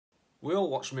We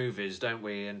all watch movies, don't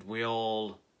we? And we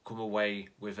all come away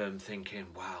with them thinking,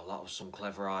 wow, that was some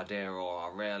clever idea, or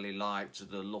I really liked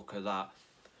the look of that.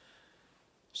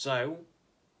 So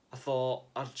I thought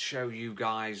I'd show you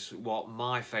guys what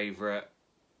my favourite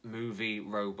movie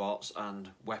robots and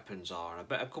weapons are. And I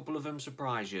bet a couple of them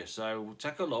surprise you. So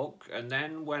take a look, and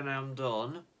then when I'm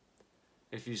done,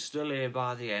 if you're still here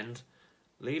by the end,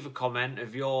 leave a comment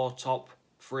of your top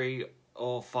 3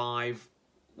 or 5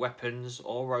 weapons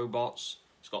or robots.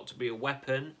 It's got to be a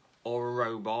weapon or a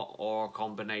robot or a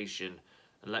combination,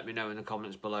 and let me know in the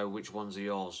comments below which ones are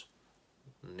yours.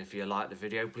 And if you like the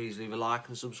video, please leave a like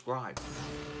and subscribe.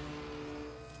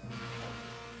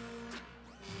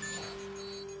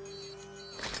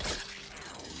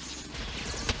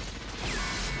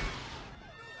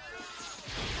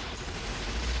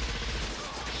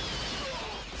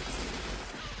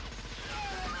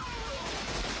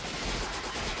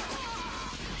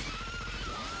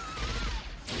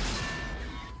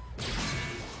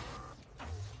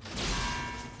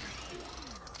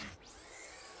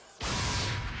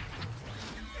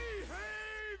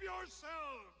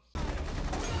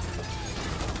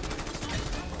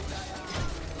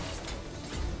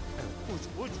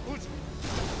 Uç.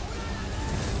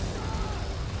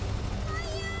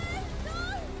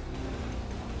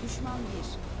 Düşman 1.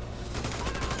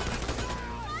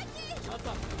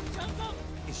 Çantam.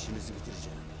 İşimizi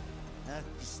bitireceğim. Her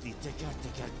pisliği teker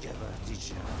teker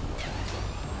geberteceğim.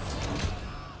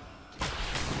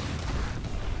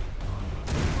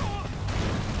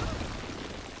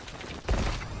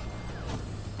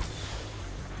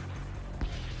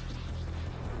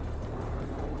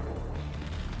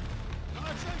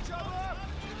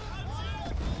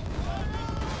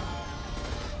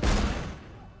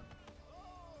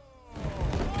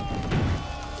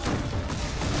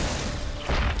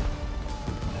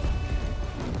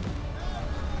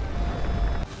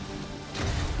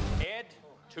 Ed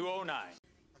 209.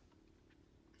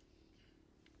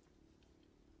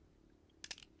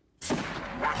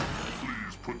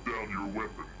 Please put down your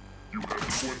weapon. You have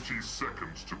 20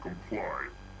 seconds to comply.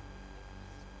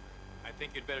 I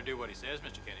think you'd better do what he says,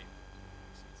 Mr. Kenny.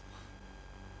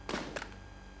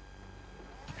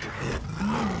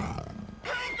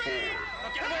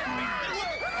 Get away from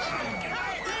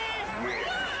me!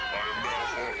 I am now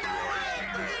authorized to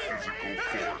use physical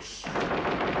force.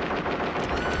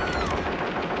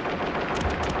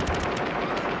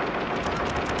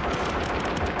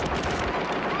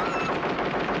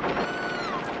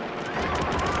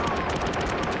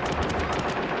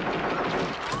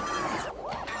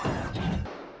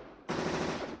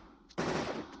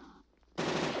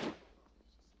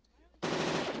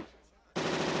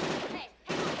 Hey,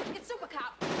 it's Super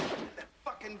Cop. That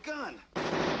fucking gun!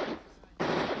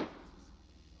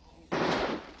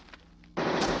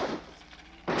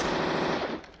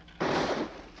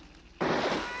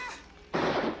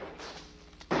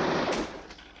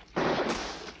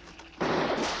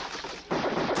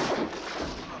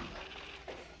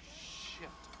 Shit.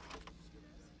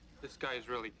 This guy is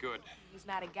really good. He's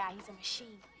not a guy, he's a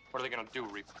machine. What are they gonna do,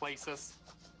 replace us?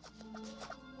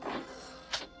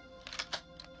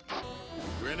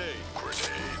 Grenade.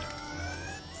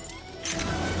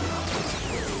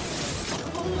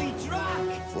 Holy truck!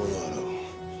 Full auto.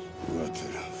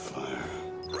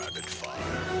 Rapid fire.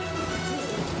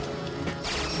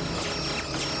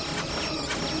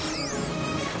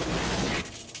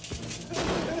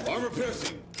 Armor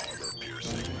piercing.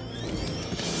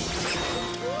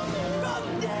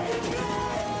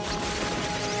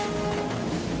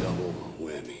 Double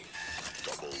whammy.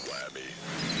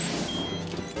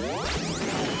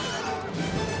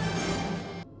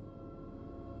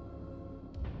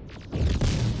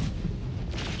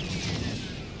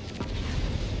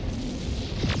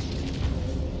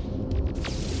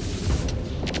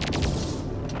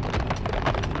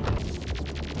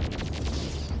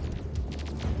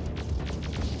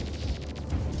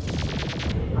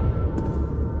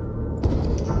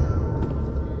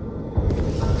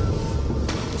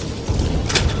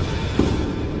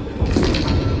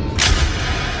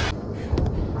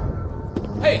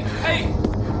 Hey!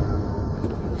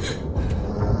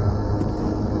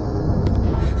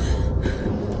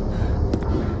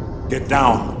 Get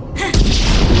down!